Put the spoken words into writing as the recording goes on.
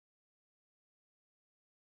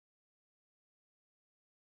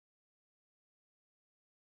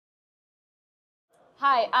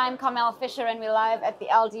Hi, I'm Carmel Fisher and we're live at the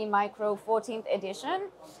LD Micro 14th edition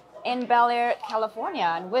in Bel Air,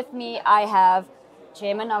 California. And with me I have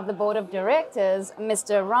Chairman of the Board of Directors,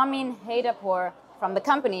 Mr. Ramin Haidarpour from the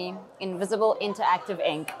company Ynvisible Interactive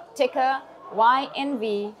Inc., ticker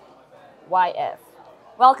YNVYF.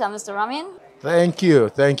 Welcome, Mr. Ramin. Thank you.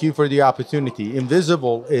 Thank you for the opportunity.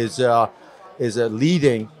 Ynvisible is a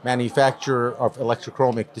leading manufacturer of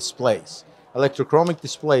electrochromic displays. Electrochromic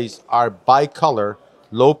displays are bicolor,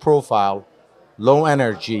 low profile, low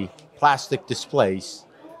energy plastic displays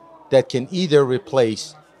that can either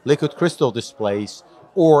replace liquid crystal displays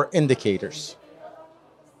or indicators.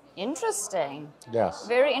 Interesting. Yes.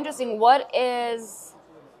 Very interesting. What is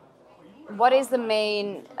the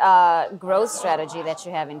main growth strategy that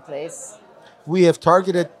you have in place? We have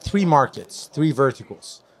targeted three markets, three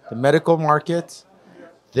verticals: the medical market,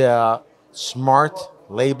 the smart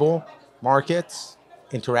label markets,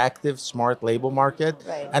 interactive smart label market,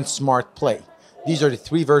 Right. and smart play. These are the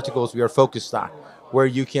three verticals we are focused on, where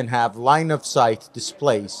you can have line of sight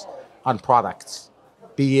displays on products,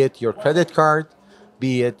 be it your credit card,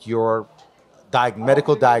 be it your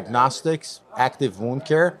medical diagnostics, active wound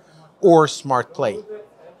care, or smart play.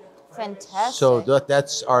 Fantastic. So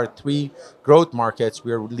that's our three growth markets.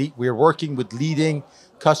 We're working with leading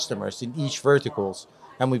customers in each verticals,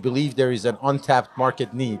 and we believe there is an untapped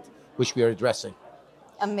market need, which we are addressing.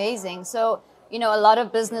 Amazing. So, a lot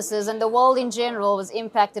of businesses and the world in general was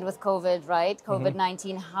impacted with COVID, right?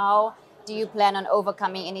 COVID-19. How do you plan on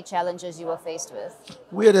overcoming any challenges you were faced with?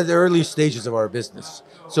 We are at the early stages of our business.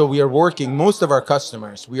 So we are working, most of our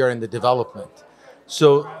customers, we are in the development.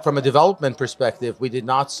 So from a development perspective, we did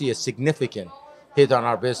not see a significant hit on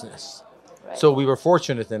our business. Right. So we were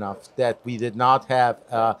fortunate enough that we did not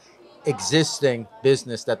have existing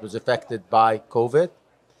business that was affected by COVID.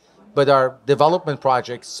 But our development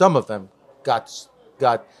projects, some of them got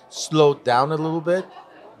slowed down a little bit,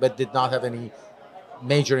 but did not have any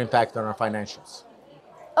major impact on our financials.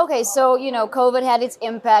 Okay, so, COVID had its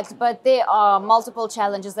impact, but there are multiple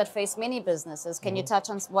challenges that face many businesses. Can you touch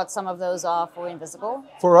on what some of those are for Ynvisible?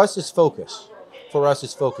 For us, it's focus.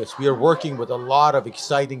 We are working with a lot of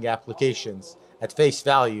exciting applications at face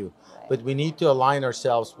value, but we need to align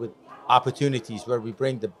ourselves with opportunities where we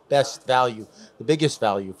bring the best value, the biggest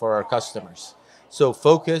value for our customers. So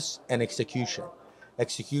focus and execution.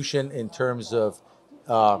 Execution in terms of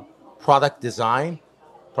product design,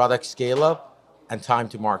 product scale up, and time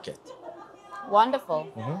to market. Wonderful.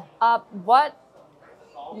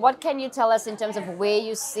 What can you tell us in terms of where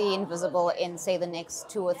you see Ynvisible in, say, the next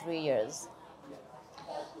 2 or 3 years?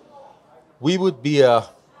 We would be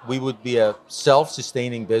a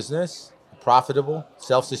self-sustaining business, profitable,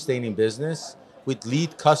 self-sustaining business with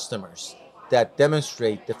lead customers that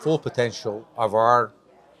demonstrate the full potential of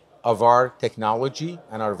our technology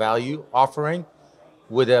and our value offering,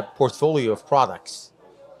 with a portfolio of products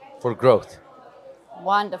for growth.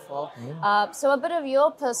 Wonderful. So a bit of your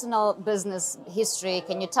personal business history,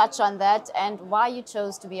 can you touch on that and why you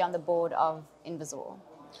chose to be on the board of Ynvisible?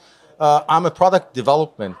 I'm a product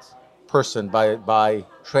development person by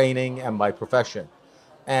training and by profession.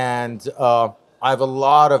 And I have a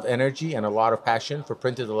lot of energy and a lot of passion for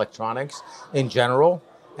printed electronics in general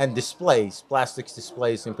and displays, plastics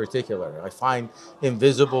displays in particular. I find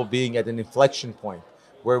Ynvisible being at an inflection point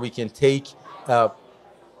where we can take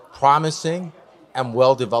promising and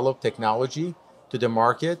well-developed technology to the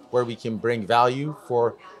market, where we can bring value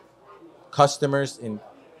for customers in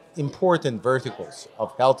important verticals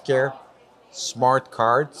of healthcare, smart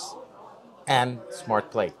cards, and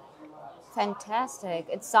smart play. Fantastic.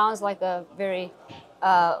 It sounds like a very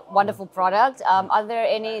wonderful product. Are there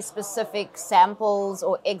any specific samples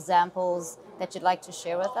or examples that you'd like to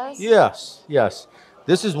share with us? Yes.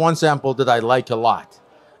 This is one sample that I like a lot.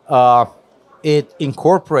 It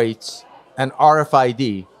incorporates an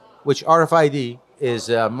RFID, which RFID is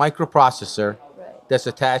a microprocessor that's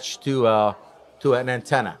attached to an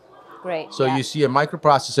antenna. Great. So you see a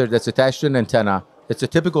microprocessor that's attached to an antenna. It's a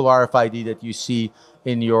typical RFID that you see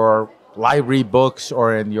in your library books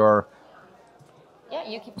or in your... Yeah,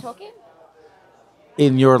 you keep talking.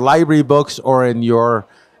 In your library books or in your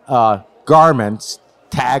garments,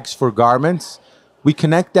 tags for garments. We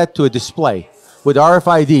connect that to a display. With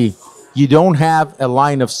RFID, you don't have a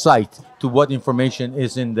line of sight to what information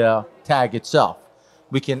is in the tag itself.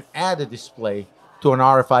 We can add a display to an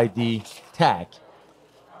RFID tag.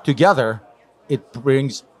 Together, it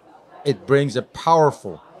brings a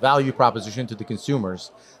powerful value proposition to the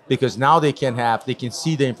consumers, because now they can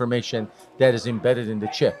see the information that is embedded in the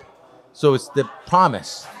chip. So it's the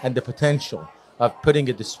promise and the potential of putting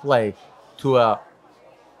a display to a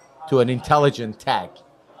to an intelligent tag.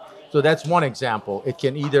 So that's one example. It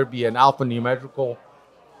can either be an alphanumerical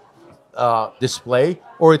display,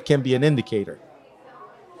 or it can be an indicator.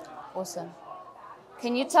 Awesome.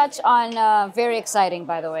 Can you touch on, very exciting,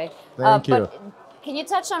 by the way. Thank you. But can you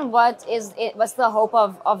touch on what's the hope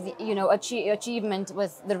of the, achievement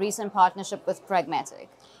with the recent partnership with Pragmatic?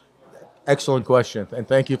 Excellent question, and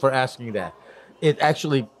thank you for asking that. It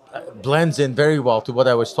actually blends in very well to what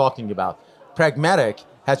I was talking about. Pragmatic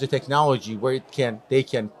has a technology where they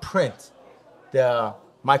can print the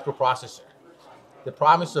microprocessor. The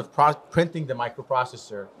promise of printing the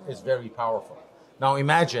microprocessor is very powerful. Now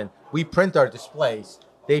imagine we print our displays,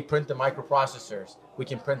 they print the microprocessors, we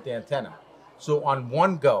can print the antenna. So on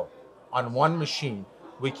one go, on one machine,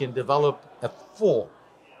 we can develop a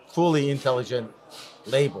fully intelligent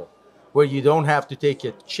label where you don't have to take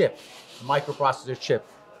a chip, a microprocessor chip,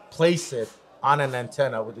 place it on an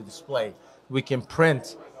antenna with a display. We can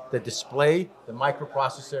print the display, the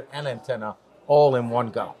microprocessor, and antenna all in one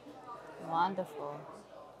go. Wonderful.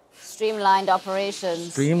 Streamlined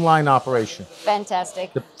operations. Streamline operation.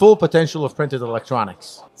 Fantastic. The full potential of printed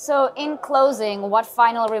electronics. So in closing, what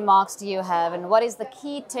final remarks do you have, and what is the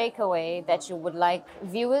key takeaway that you would like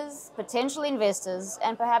viewers, potential investors,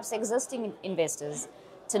 and perhaps existing investors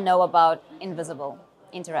to know about Ynvisible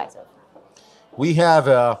Interactive? We have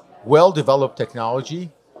a well-developed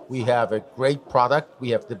technology. We have a great product. We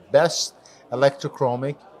have the best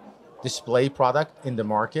electrochromic display product in the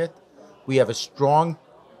market. We have a strong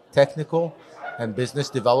technical and business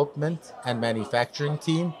development and manufacturing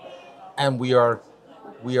team, and we are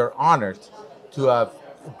honored to have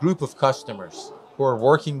a group of customers who are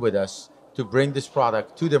working with us to bring this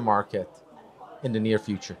product to the market in the near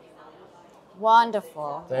future.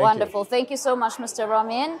 Wonderful. Wonderful. Thank you so much, Mr.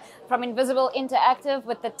 Ramin. From Ynvisible Interactive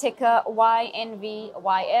with the ticker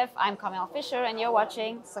YNVYF, I'm Kamel Fisher, and you're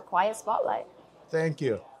watching Sequire Spotlight. Thank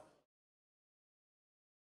you.